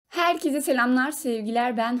Herkese selamlar,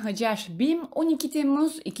 sevgiler. Ben Hacer. BİM 12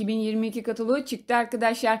 Temmuz 2022 kataloğu çıktı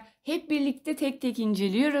arkadaşlar. Hep birlikte tek tek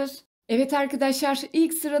inceliyoruz. Evet arkadaşlar,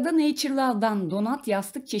 ilk sırada Naturalove'dan donat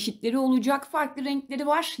yastık çeşitleri olacak. Farklı renkleri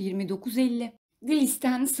var. 29.50.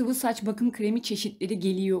 Gliss'ten sıvı saç bakım kremi çeşitleri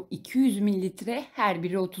geliyor. 200 mililitre, her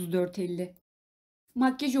biri 34.50.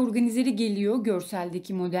 Makyaj organizeri geliyor.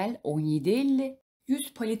 Görseldeki model 17.50.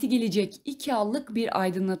 Yüz paleti gelecek. 2 allık bir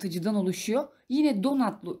aydınlatıcıdan oluşuyor. Yine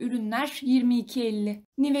donatlı ürünler 22.50.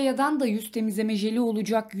 Nivea'dan da yüz temizleme jeli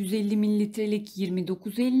olacak. 150 mililitrelik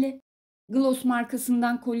 29.50. Gloss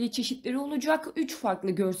markasından kolye çeşitleri olacak. 3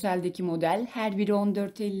 farklı görseldeki model. Her biri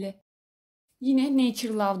 14.50. Yine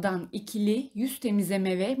Naturalove'dan ikili yüz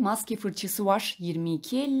temizleme ve maske fırçası var.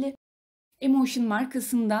 22.50. Emotion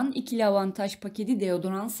markasından ikili avantaj paketi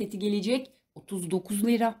deodorant seti gelecek. 39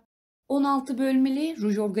 lira. 16 bölmeli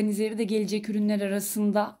ruj organizeri de gelecek ürünler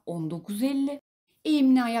arasında 19.50.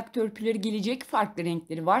 Eğimli ayak törpüleri gelecek, farklı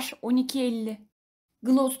renkleri var, 12.50.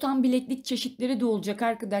 Gloss'tan bileklik çeşitleri de olacak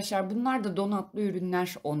arkadaşlar. Bunlar da donatlı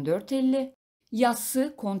ürünler, 14.50.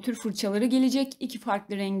 Yassı kontür fırçaları gelecek, 2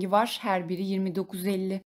 farklı rengi var, her biri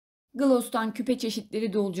 29.50. Gloss'tan küpe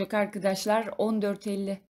çeşitleri de olacak arkadaşlar,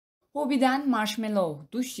 14.50. Hobby'den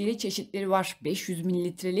marshmallow duş jeli çeşitleri var, 500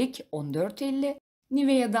 mililitrelik 14.50.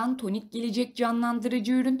 Nivea'dan tonik gelecek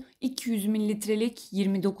canlandırıcı ürün 200 mililitrelik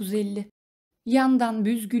 29.50. Yandan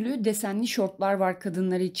büzgülü desenli şortlar var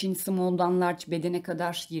kadınlar için, small'dan large bedene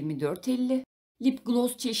kadar 24.50. Lip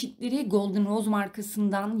gloss çeşitleri Golden Rose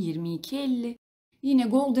markasından 22.50. Yine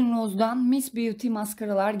Golden Rose'dan Miss Beauty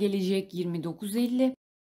maskaralar gelecek 29.50.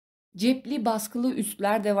 Cepli baskılı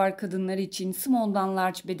üstler de var kadınlar için, small'dan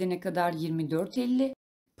large bedene kadar 24.50.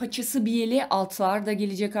 Paçası biyeli altlar da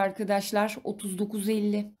gelecek arkadaşlar,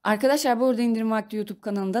 39.50. Arkadaşlar bu arada indirim vakti YouTube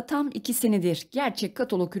kanalında tam 2 senedir gerçek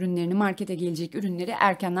katalog ürünlerini, markete gelecek ürünleri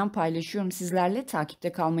erkenden paylaşıyorum sizlerle.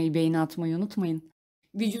 Takipte kalmayı, beğeni atmayı unutmayın.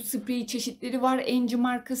 Vücut spreyi çeşitleri var. Enci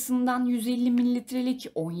markasından 150 mililitrelik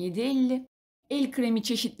 17.50. El kremi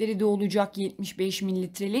çeşitleri de olacak, 75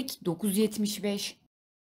 mililitrelik 9.75.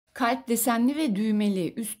 Kalp desenli ve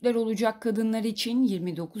düğmeli üstler olacak kadınlar için,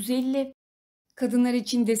 29.50. Kadınlar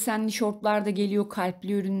için desenli şortlar da geliyor,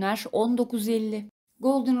 kalpli ürünler 19.50.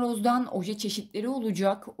 Golden Rose'dan oje çeşitleri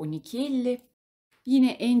olacak, 12.50.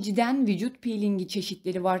 Yine Enci'den vücut peelingi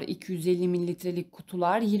çeşitleri var, 250 mililitrelik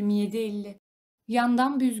kutular 27.50.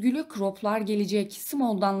 Yandan büzgülü croplar gelecek,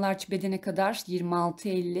 small'dan large bedene kadar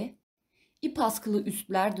 26.50. İp askılı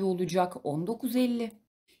üstler de olacak, 19.50.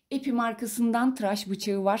 Epi markasından tıraş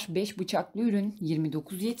bıçağı var, 5 bıçaklı ürün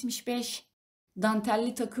 29.75.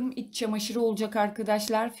 Dantelli takım iç çamaşırı olacak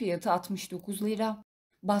arkadaşlar, fiyatı 69 lira.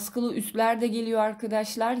 Baskılı üstler de geliyor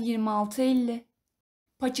arkadaşlar, 26.50.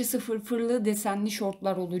 Paçası fırfırlı desenli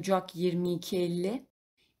şortlar olacak, 22.50.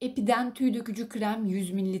 Epi'den tüy dökücü krem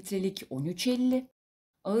 100 mililitrelik 13.50.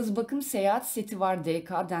 Ağız bakım seyahat seti var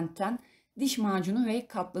DK Dent'ten. Diş macunu ve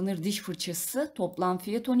katlanır diş fırçası, toplam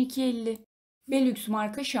fiyat 12.50. Belux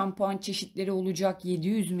marka şampuan çeşitleri olacak,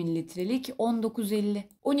 700 mililitrelik 19.50.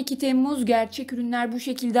 12 Temmuz gerçek ürünler bu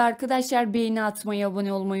şekilde arkadaşlar. Beğeni atmayı,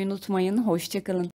 abone olmayı unutmayın. Hoşça kalın.